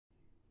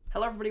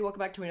Hello everybody, welcome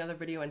back to another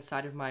video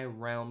inside of my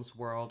Realms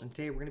world, and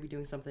today we're going to be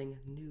doing something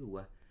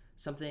new.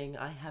 Something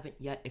I haven't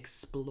yet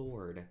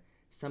explored.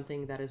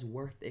 Something that is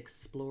worth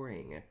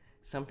exploring.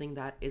 Something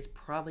that is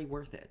probably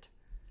worth it.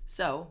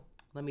 So,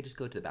 let me just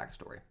go to the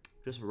backstory,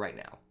 just right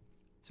now.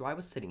 So I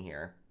was sitting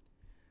here,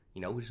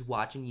 just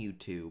watching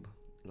YouTube,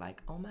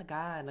 like, oh my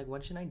god, like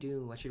what should I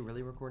do? I should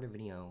really record a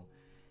video.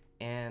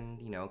 And,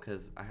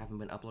 because I haven't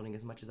been uploading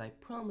as much as I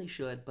probably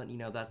should, but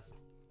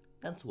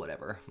that's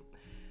whatever.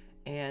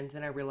 And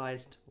then I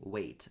realized,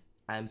 wait,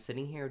 I'm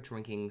sitting here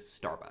drinking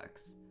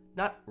Starbucks.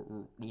 I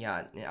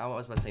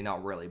was about to say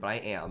not really, but I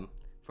am,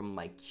 from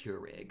my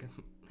Keurig.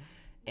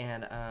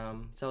 And,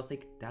 so I was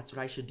like, that's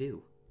what I should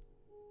do.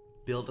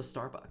 Build a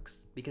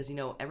Starbucks. Because,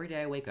 every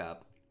day I wake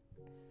up,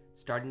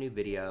 start a new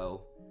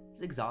video,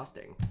 it's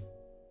exhausting.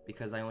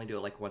 Because I only do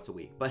it like once a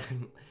week, but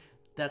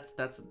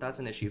that's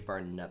an issue for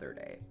another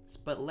day.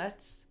 But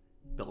let's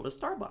build a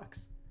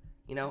Starbucks.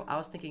 I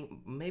was thinking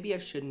maybe I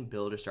shouldn't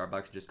build a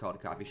Starbucks and just call it a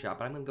coffee shop,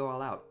 but I'm gonna go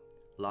all out.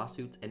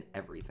 Lawsuits and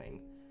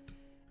everything.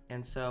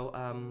 And so,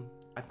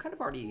 I've kind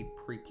of already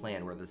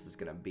pre-planned where this is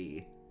gonna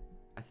be.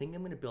 I think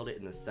I'm gonna build it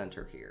in the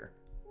center here.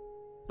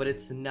 But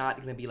it's not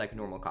gonna be like a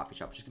normal coffee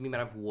shop. It's just gonna be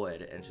made out of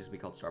wood, and it's just gonna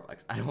be called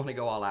Starbucks. I don't wanna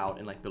go all out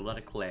and like build it out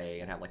of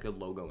clay and have like a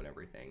logo and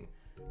everything.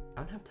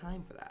 I don't have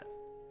time for that.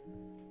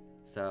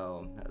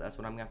 So, that's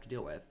what I'm gonna have to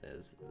deal with,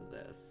 is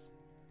this.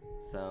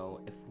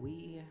 So,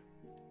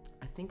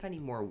 I think I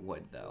need more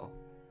wood though,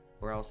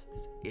 or else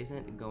this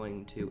isn't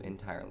going to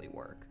entirely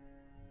work.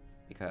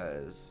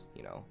 Because,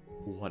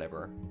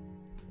 whatever.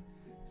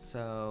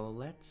 So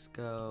let's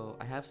go.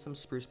 I have some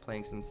spruce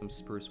planks and some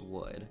spruce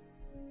wood.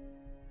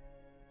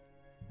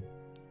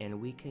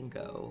 And we can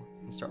go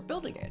and start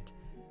building it.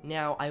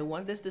 Now, I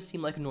want this to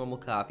seem like a normal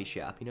coffee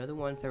shop. The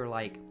ones that are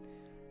like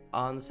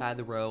on the side of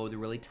the road, they're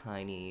really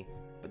tiny.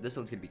 But this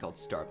one's gonna be called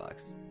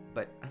Starbucks.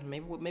 But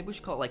maybe we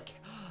should call it like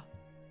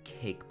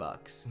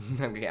Cakebucks.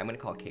 Okay, I'm gonna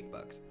call it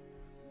Cakebucks.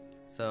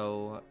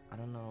 So, I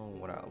don't know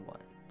what I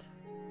want.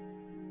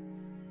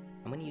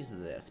 I'm gonna use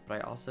this, but I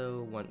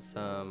also want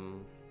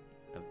some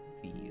of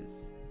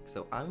these.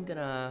 So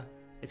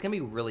it's gonna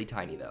be really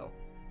tiny though.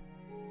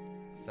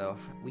 So,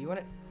 we want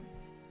it,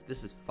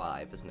 this is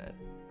 5, isn't it?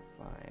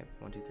 5,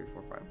 1, 2, 3,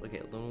 4, 5.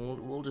 Okay,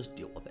 then we'll just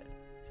deal with it.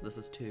 So this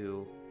is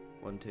 2,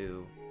 1,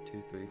 2,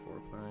 2, 3,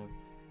 4, 5.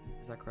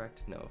 Is that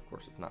correct? No, of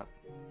course it's not.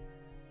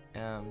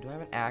 Do I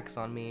have an axe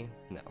on me?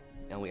 No.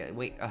 No,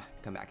 wait,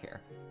 come back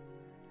here.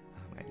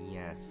 Oh my god,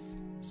 yes.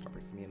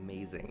 Starbucks gonna be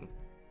amazing.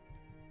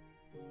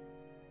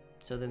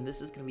 So then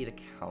this is gonna be the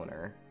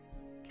counter.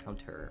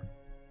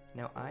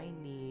 Now I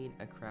need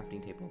a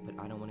crafting table, but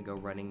I don't want to go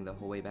running the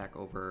whole way back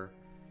over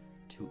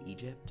to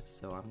Egypt.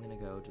 So I'm gonna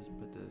go just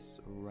put this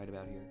right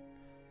about here.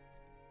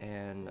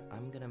 And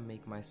I'm gonna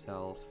make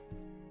myself,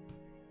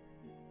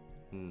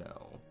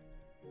 no,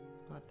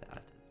 not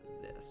that,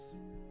 this.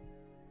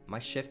 My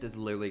shift is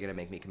literally gonna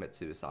make me commit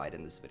suicide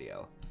in this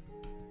video.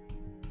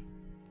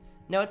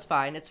 No, it's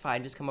fine,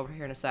 just come over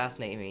here and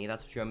assassinate me.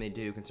 That's what you want me to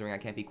do, considering I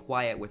can't be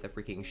quiet with a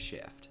freaking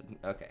shift.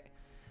 Okay.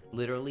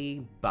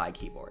 Literally, by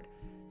keyboard.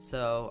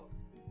 So,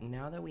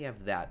 now that we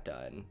have that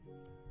done,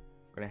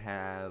 we're gonna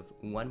have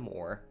one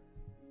more.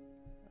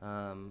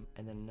 And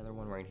then another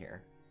one right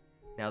here.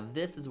 Now,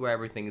 this is where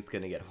everything is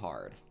gonna get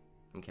hard.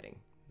 I'm kidding.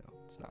 No,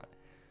 it's not.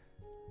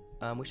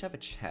 We should have a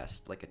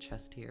chest, like a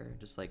chest here,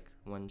 just like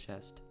one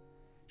chest.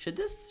 Should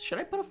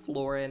I put a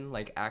floor in,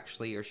 like,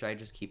 actually, or should I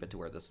just keep it to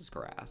where this is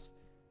grass?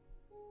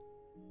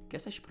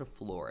 Guess I should put a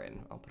floor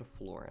in. I'll put a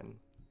floor in.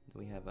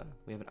 We have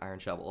an iron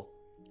shovel.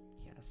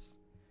 Yes.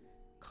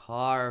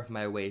 Carve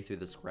my way through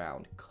this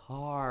ground.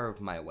 Carve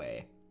my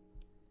way.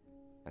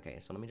 Okay,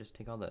 so let me just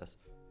take all this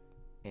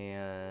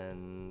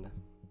and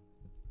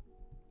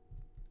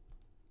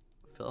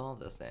fill all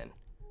this in.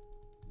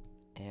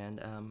 And,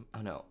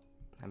 oh no,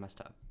 I messed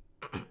up.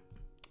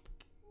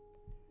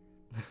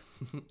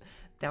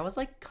 That was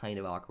like kind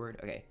of awkward.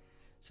 Okay,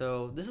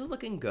 so this is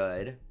looking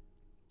good.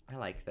 I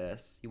like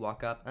this. You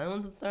walk up, I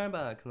want some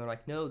Starbucks, and they're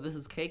like, no, this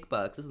is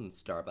Cakebucks, this isn't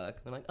Starbucks.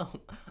 And they're like, oh,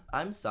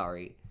 I'm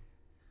sorry.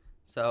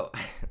 So,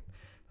 that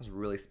was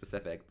really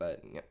specific,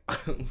 but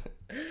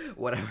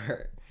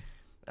whatever.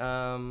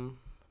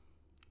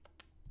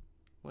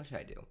 What should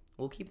I do?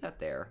 We'll keep that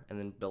there, and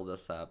then build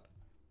this up.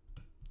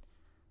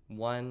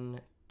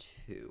 1,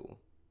 2.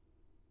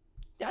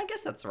 Yeah, I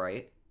guess that's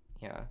right.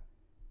 Yeah.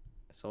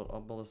 So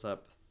I'll build this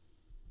up.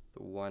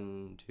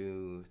 1,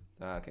 2.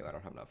 Okay, well, I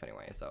don't have enough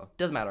anyway, so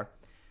doesn't matter.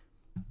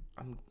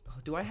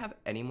 Do I have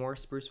any more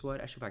spruce wood?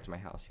 I should go back to my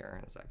house here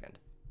in a second.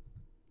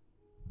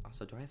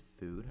 Also, do I have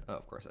food? Oh,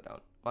 of course I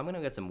don't. Well, I'm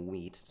gonna get some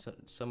wheat.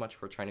 So much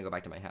for trying to go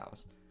back to my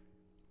house.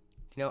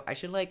 I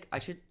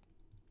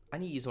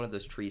need to use one of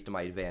those trees to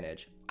my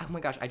advantage. Oh my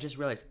gosh, I just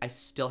realized I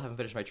still haven't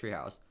finished my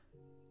treehouse.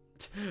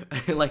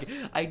 Like,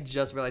 I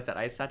just realized that.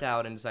 I sat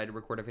down and decided to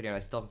record a video and I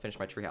still haven't finished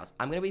my treehouse.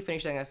 I'm gonna be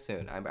finishing that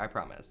soon, I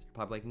promise. You're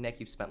probably like, Nick,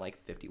 you've spent like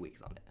 50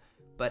 weeks on it.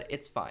 But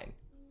it's fine.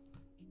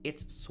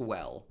 It's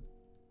swell.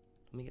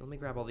 Let me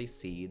grab all these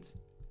seeds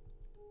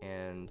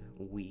and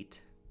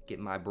wheat. Get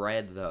my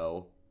bread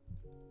though.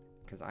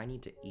 because I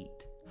need to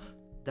eat.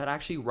 That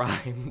actually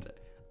rhymed.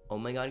 Oh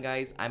my god,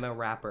 guys, I'm a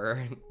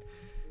rapper.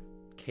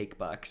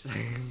 Cakebucks.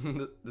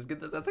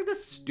 That's like the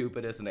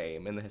stupidest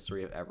name in the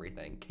history of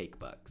everything.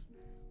 Cakebucks.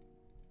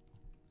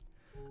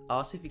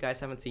 Also, if you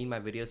guys haven't seen, my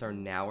videos are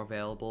now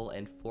available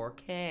in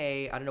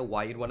 4K. I don't know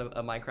why you'd want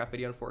a Minecraft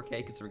video in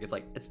 4K, considering it's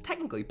like, it's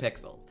technically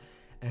pixels.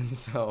 And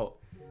so,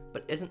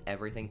 but isn't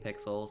everything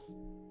pixels?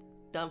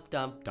 Dump,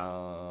 dump,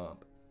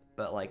 dump.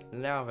 But like,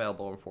 now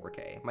available in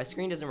 4K. My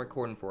screen doesn't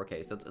record in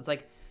 4K, so it's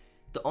like,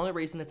 the only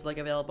reason it's like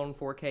available in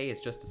 4K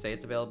is just to say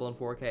it's available in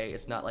 4K.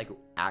 It's not like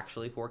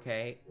actually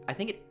 4K. I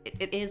think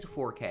it is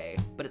 4K,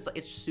 but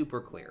it's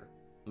super clear.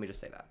 Let me just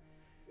say that.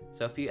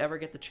 So if you ever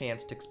get the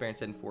chance to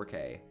experience it in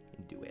 4K,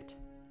 do it.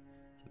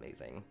 It's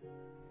amazing.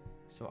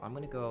 So I'm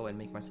gonna go and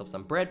make myself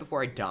some bread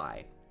before I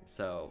die.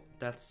 So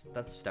that's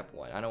step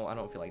one. I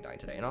don't feel like dying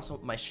today. And also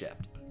my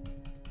shift.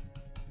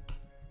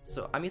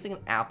 So I'm using an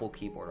Apple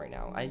keyboard right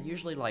now. I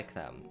usually like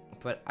them,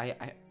 but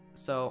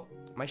so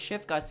my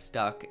shift got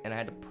stuck and I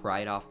had to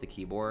pry it off the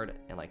keyboard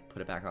and like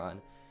put it back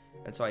on.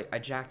 And so I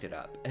jacked it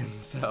up. And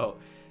so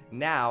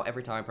now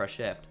every time I press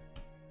shift,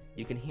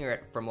 you can hear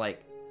it from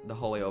like the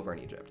whole way over in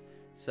Egypt.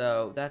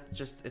 So it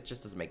just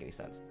doesn't make any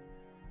sense.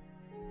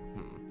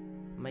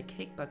 My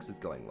Cakebucks is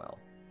going well,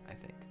 I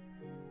think.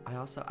 I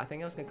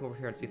think I was gonna come over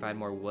here and see if I had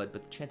more wood,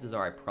 but chances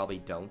are I probably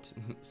don't.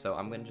 So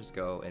I'm gonna just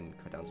go and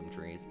cut down some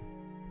trees.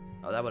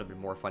 Oh, that would have been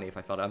more funny if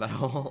I fell down that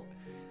hole.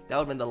 That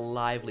would have been the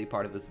lively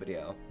part of this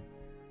video.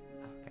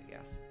 Okay,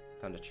 yes.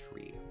 Found a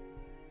tree.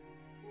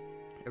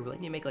 I really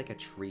need to make like a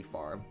tree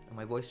farm. And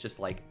my voice just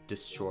like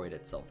destroyed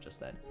itself just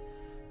then.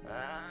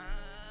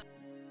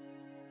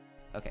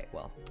 Okay,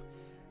 well.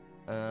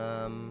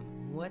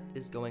 What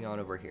is going on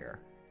over here?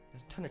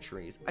 There's a ton of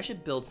trees. I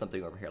should build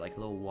something over here, like a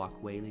little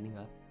walkway leading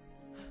up.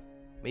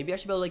 Maybe I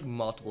should build like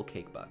multiple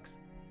Cakebucks.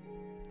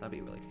 That'd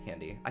be really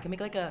handy. I can make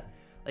like a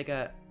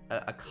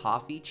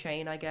coffee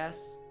chain, I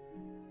guess.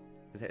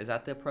 Is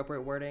that the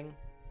appropriate wording?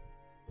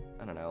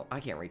 I don't know.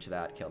 I can't reach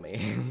that. Kill me.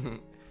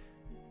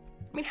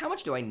 I mean, how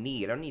much do I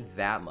need? I don't need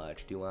that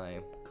much, do I?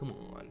 Come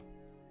on.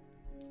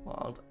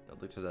 Well,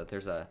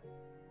 there's a.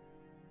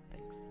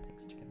 Thanks,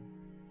 chicken.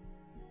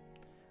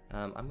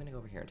 I'm gonna go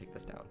over here and take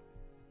this down.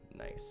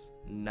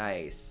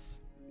 Nice.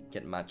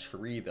 Get my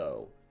tree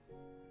though.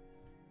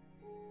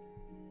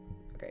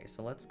 Okay,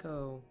 so let's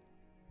go.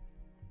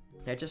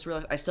 I just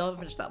realized I still haven't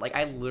finished that. Like,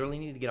 I literally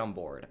need to get on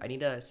board. I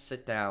need to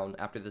sit down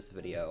after this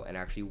video and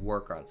actually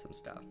work on some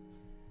stuff.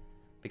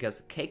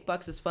 Because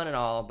Cakebucks is fun and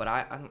all, but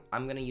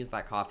I'm gonna use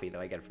that coffee that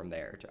I get from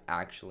there to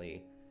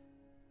actually,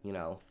 you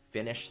know,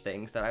 finish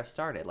things that I've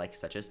started, like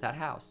such as that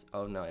house.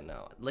 Oh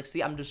no. Like,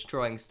 see, I'm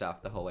destroying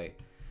stuff the whole way.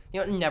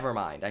 You know, never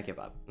mind. I give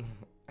up.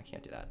 I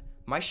can't do that.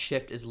 My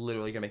shift is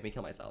literally gonna make me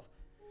kill myself.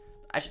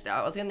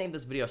 I was gonna name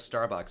this video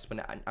Starbucks,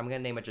 but I'm gonna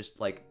name it just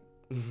like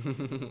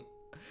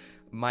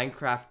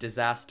Minecraft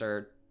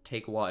Disaster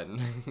Take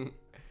 1.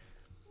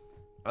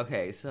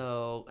 Okay,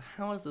 so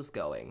how is this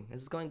going?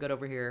 Is this going good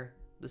over here?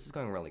 This is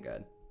going really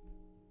good.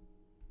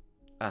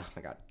 Oh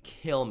my god,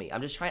 kill me.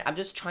 I'm just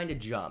trying to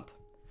jump.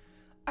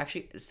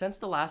 Actually, since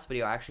the last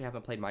video, I actually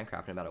haven't played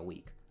Minecraft in about a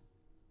week.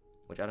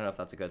 Which I don't know if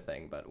that's a good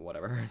thing, but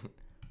whatever.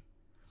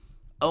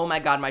 Oh my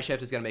god, my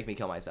shift is gonna make me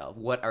kill myself.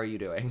 What are you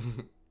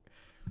doing?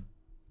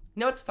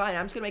 No, it's fine.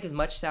 I'm just gonna make as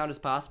much sound as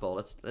possible.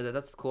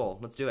 That's cool.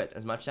 Let's do it.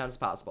 As much sound as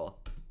possible.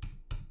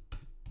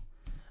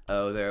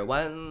 Oh, there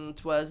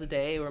once was a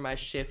day where my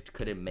shift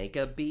couldn't make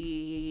a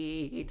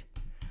beat.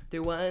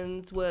 There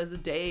once was a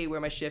day where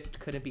my shift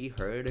couldn't be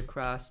heard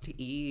across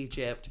to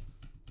Egypt.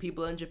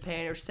 People in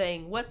Japan are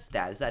saying, what's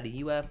that? Is that a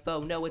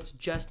UFO? No, it's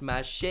just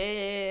my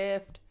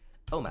shift.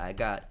 Oh my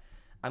god.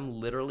 I'm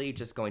literally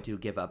just going to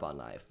give up on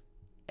life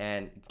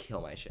and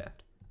kill my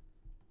shift.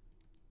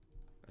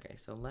 Okay,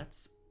 so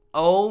let's...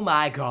 Oh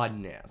my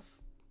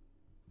godness.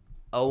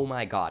 Oh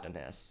my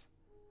godness.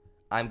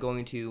 I'm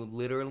going to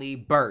literally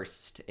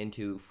burst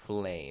into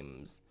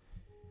flames.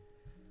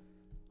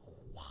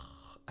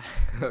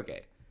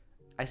 Okay.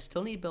 I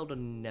still need to build a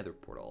nether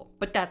portal,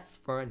 but that's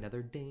for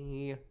another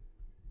day.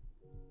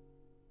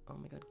 Oh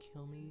my god,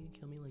 kill me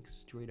like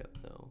straight up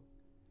though.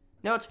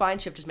 No, it's fine,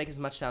 Shift, just make as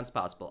much sound as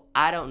possible.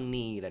 I don't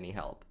need any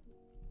help.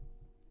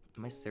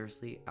 Am I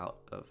seriously out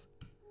of...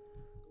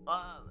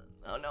 Oh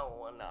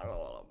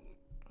no.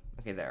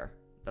 Okay, there.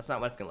 That's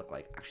not what it's gonna look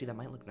like. Actually, that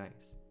might look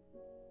nice.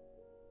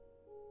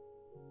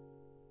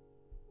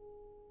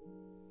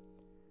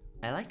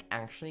 I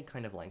actually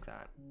kind of like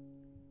that.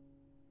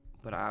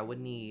 But I would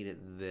need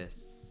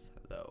this,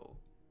 though.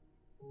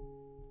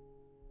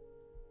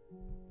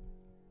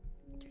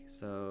 Okay,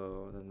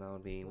 so then that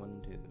would be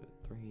 1, 2,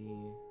 3.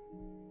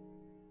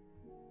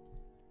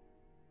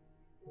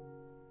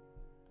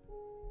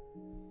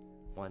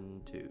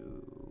 1,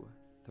 2,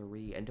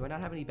 3. And do I not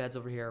have any beds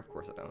over here? Of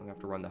course I don't. I have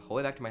to run the whole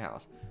way back to my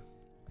house.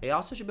 I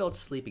also should build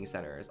sleeping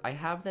centers. I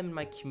have them in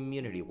my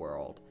community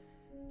world,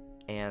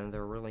 and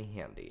they're really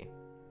handy.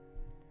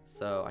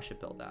 So I should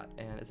build that.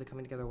 And is it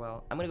coming together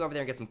well? I'm gonna go over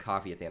there and get some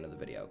coffee at the end of the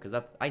video,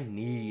 because I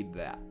need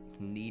that.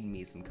 Need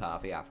me some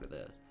coffee after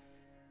this.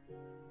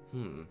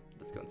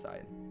 Let's go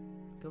inside.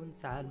 Go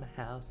inside my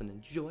house and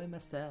enjoy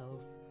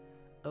myself.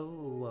 Oh,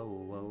 whoa,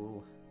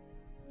 whoa.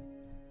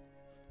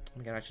 Oh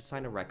my god, I should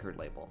sign a record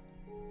label.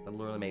 That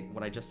literally made,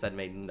 what I just said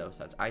made no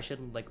sense. I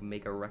should, like,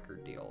 make a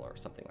record deal or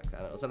something like that.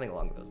 I don't know, something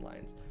along those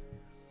lines.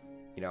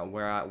 You know,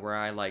 where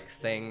I like,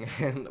 sing,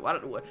 and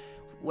whatever,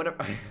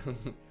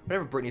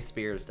 whatever Britney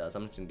Spears does,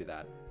 I'm just gonna do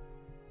that.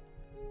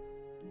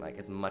 Like,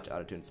 as much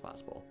autotune as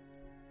possible.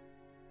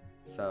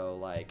 So,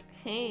 like,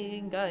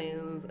 hey,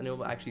 guys, and it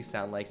will actually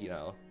sound like, you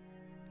know,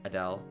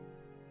 Adele.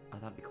 Oh,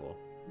 that'd be cool.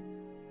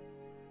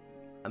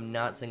 I'm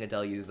not saying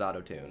Adele uses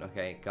autotune,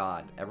 okay?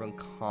 God, everyone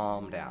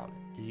calm down.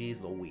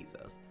 Jeez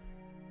Louises.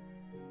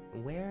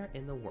 Where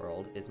in the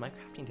world is my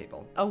crafting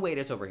table? Oh, wait,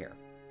 it's over here.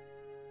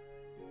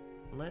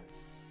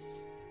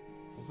 Let's...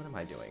 What am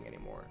I doing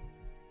anymore?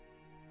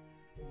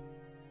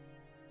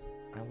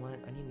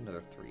 I need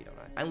another 3, don't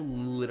I?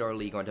 I'm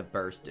literally going to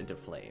burst into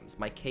flames.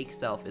 My cake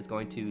self is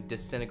going to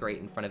disintegrate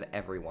in front of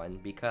everyone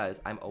because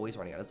I'm always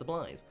running out of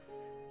supplies.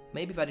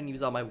 Maybe if I didn't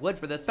use all my wood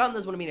for this fountain,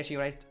 this wouldn't be an issue.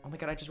 And oh my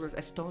god, I just realized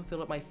I still haven't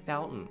filled up my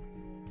fountain.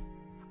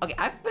 Okay,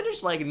 I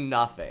finished like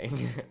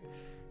nothing.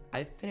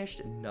 I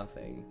finished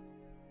nothing.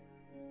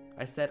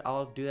 I said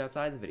I'll do it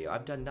outside the video.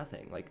 I've done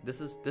nothing. Like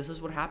this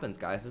is what happens,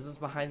 guys. This is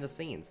behind the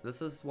scenes.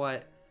 This is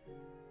what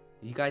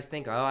you guys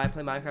think. Oh, I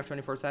play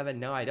Minecraft 24/7.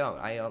 No, I don't.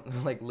 I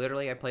like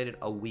literally I played it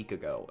a week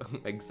ago.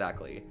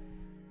 Exactly.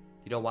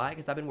 You know why?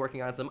 Because I've been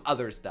working on some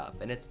other stuff,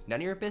 and it's none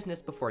of your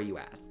business before you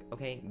ask.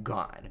 Okay,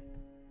 God.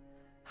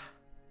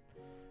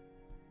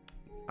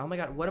 Oh my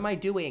god, what am I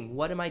doing?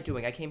 What am I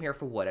doing? I came here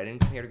for wood. I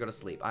didn't come here to go to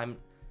sleep. I'm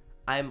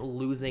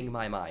losing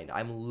my mind.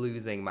 I'm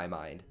losing my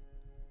mind.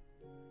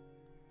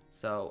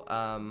 So,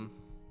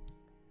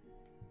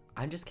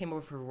 I just came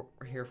over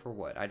here for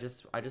wood. I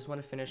just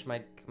want to finish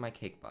my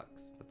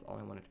Cakebucks. That's all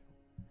I want to do.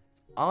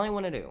 That's all I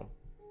want to do.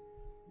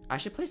 I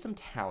should play some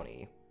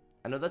Townie.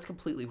 I know that's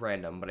completely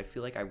random, but I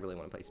feel like I really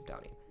want to play some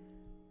Townie.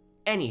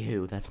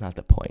 Anywho, that's not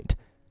the point.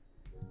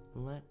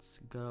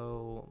 Let's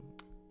go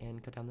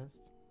and cut down this.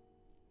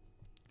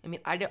 I mean,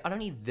 I don't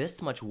need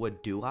this much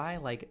wood, do I?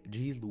 Like,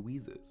 geez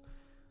Louises.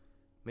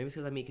 Maybe it's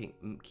because I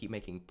keep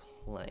making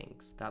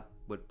planks. That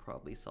would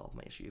probably solve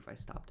my issue if I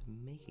stopped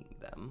making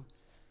them.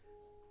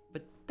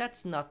 But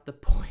that's not the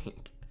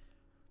point.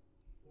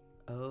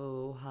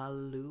 Oh,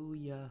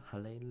 hallelujah,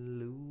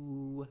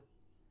 hallelujah.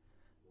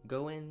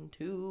 Going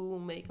to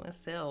make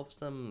myself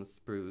some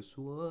spruce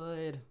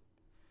wood.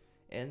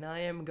 And I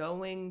am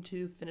going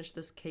to finish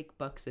this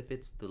Cakebucks if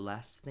it's the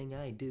last thing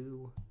I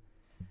do.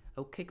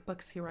 Oh,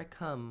 Cakebucks, here I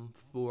come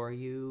for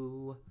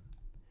you.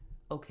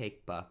 Oh,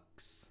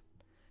 Cakebucks.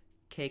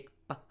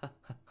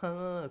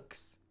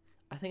 Cakebucks.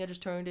 I think I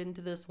just turned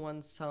into this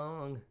one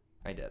song.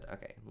 I did.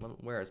 Okay,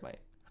 where is my...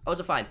 Oh, it's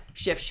a fine.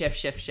 Shift, shift,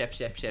 shift, shift,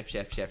 shift, shift,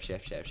 shift, shift,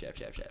 shift, shift, shift,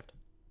 shift, shift.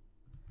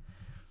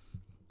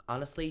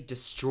 Honestly,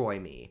 destroy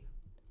me.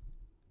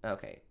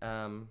 Okay,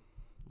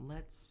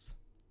 let's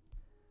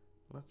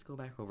go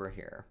back over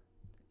here.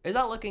 Is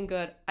that looking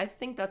good? I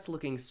think that's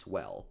looking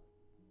swell-ish.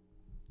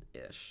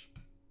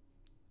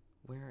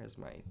 Where's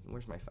my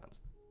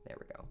fence? There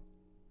we go.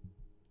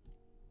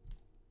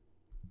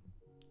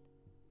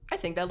 I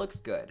think that looks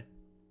good.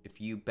 If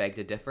you beg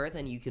to differ,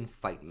 then you can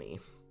fight me.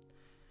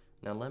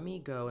 Now let me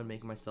go and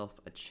make myself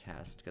a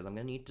chest, because I'm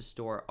gonna need to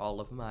store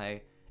all of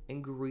my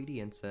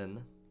ingredients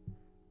in.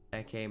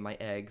 aka my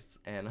eggs,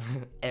 and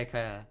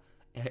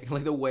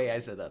like the way I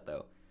said that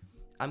though.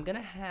 I'm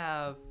gonna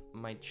have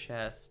my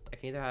chest. I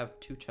can either have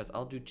 2 chests.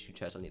 I'll do 2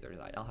 chests on either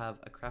side. I'll have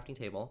a crafting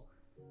table.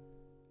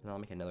 And I'll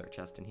make another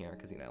chest in here,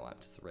 because, you know, I'm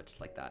just rich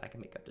like that. I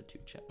can make up to 2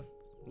 chests.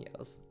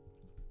 Yes.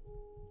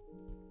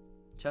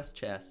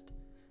 Chest.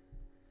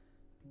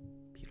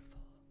 Beautiful.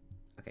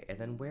 Okay, and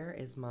then where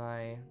is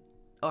my...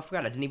 Oh, I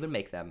forgot, I didn't even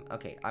make them.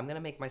 Okay, I'm gonna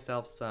make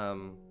myself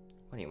some...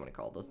 What do you want to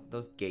call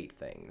those gate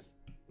things?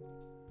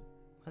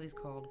 What are these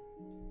called?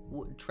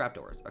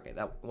 Trapdoors. Okay,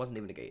 that wasn't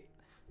even a gate.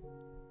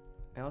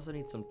 I also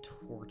need some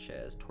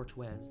torches.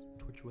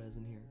 Torchwes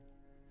in here.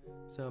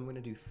 So I'm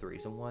gonna do 3.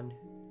 So 1,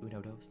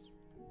 uno, dos.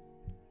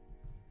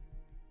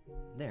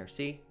 There,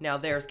 see? Now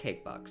there's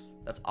Cakebucks.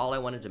 That's all I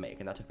wanted to make,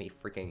 and that took me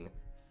freaking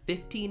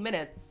 15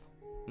 minutes.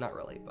 Not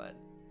really, but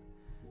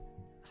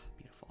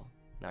beautiful.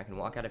 Now I can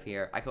walk out of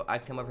here. I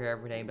come over here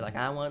every day and be like,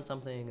 I want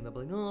something, and they'll be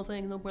like, oh,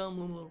 thanks, no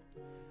problem.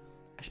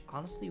 I should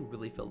honestly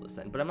really fill this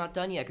in, but I'm not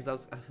done yet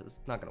because it's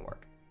not gonna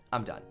work.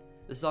 I'm done.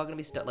 This is all gonna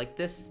be stuff like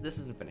this. This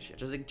isn't finished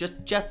yet.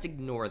 Just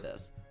ignore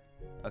this,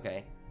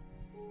 okay?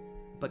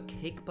 But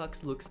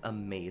Cakebucks looks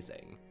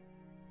amazing.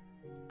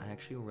 I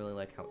actually really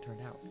like how it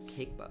turned out.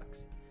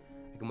 Cakebucks.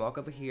 I can walk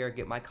over here,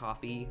 get my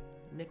coffee.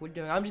 Nick, what are you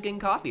doing? I'm just getting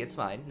coffee. It's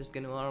fine. Just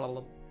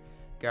gonna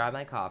grab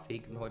my coffee,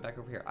 come all the way back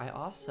over here. I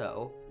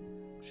also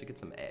should get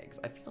some eggs.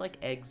 I feel like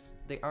eggs,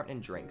 they aren't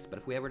in drinks, but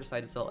if we ever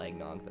decide to sell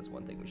eggnog, that's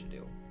one thing we should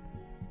do.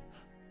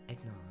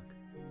 Eggnog.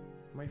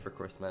 I'm ready for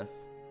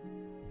Christmas.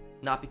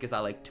 Not because I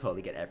like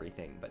totally get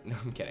everything, but no,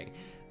 I'm kidding.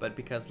 But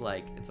because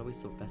like it's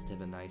always so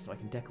festive and nice, so I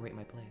can decorate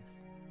my place.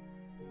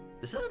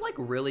 This is like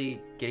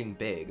really getting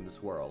big in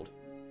this world.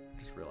 I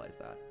just realized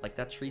that. Like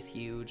that tree's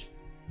huge.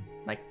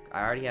 Like,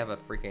 I already have a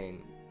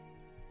freaking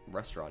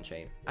restaurant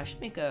chain. I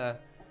should make a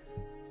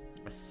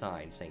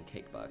sign saying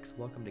Cakebucks.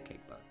 Welcome to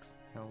Cakebucks.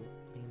 Now,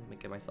 let me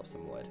get myself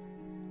some wood.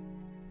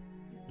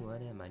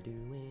 What am I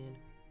doing?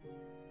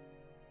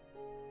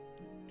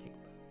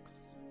 Cakebucks.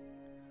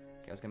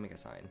 Okay, I was gonna make a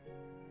sign.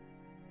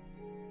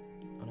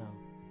 Oh no.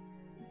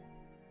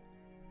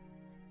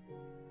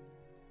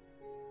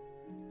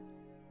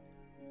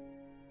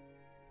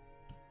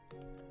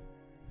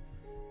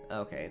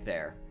 Okay,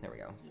 there we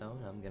go. So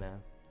I'm gonna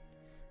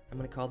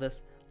call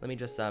this, let me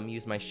just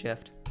use my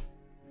shift.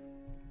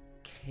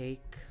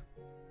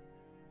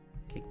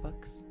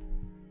 Cakebucks.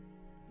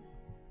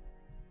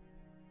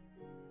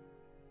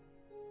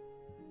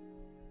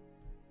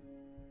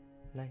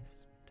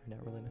 Nice. Turned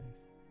out really nice.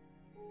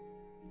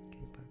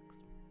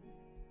 Cakebucks.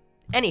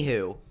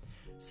 Anywho,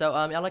 so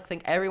I'd like to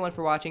thank everyone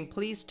for watching.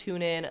 Please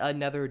tune in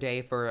another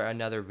day for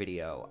another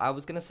video. I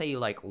was gonna say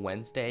like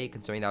Wednesday,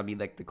 considering that would be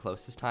like the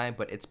closest time,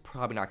 but it's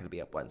probably not gonna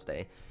be up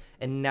Wednesday.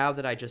 And now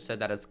that I just said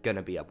that, it's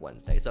gonna be up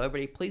Wednesday. So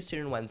everybody, please tune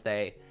in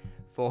Wednesday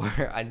for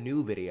a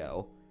new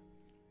video,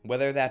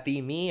 whether that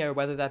be me or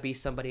whether that be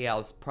somebody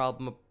else,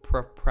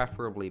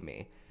 preferably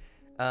me.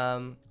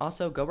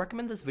 Also, go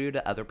recommend this video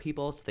to other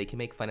people so they can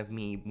make fun of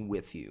me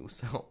with you.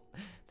 So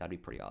that'd be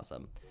pretty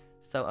awesome.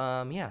 So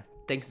yeah,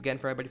 thanks again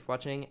for everybody for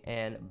watching,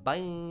 and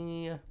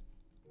bye.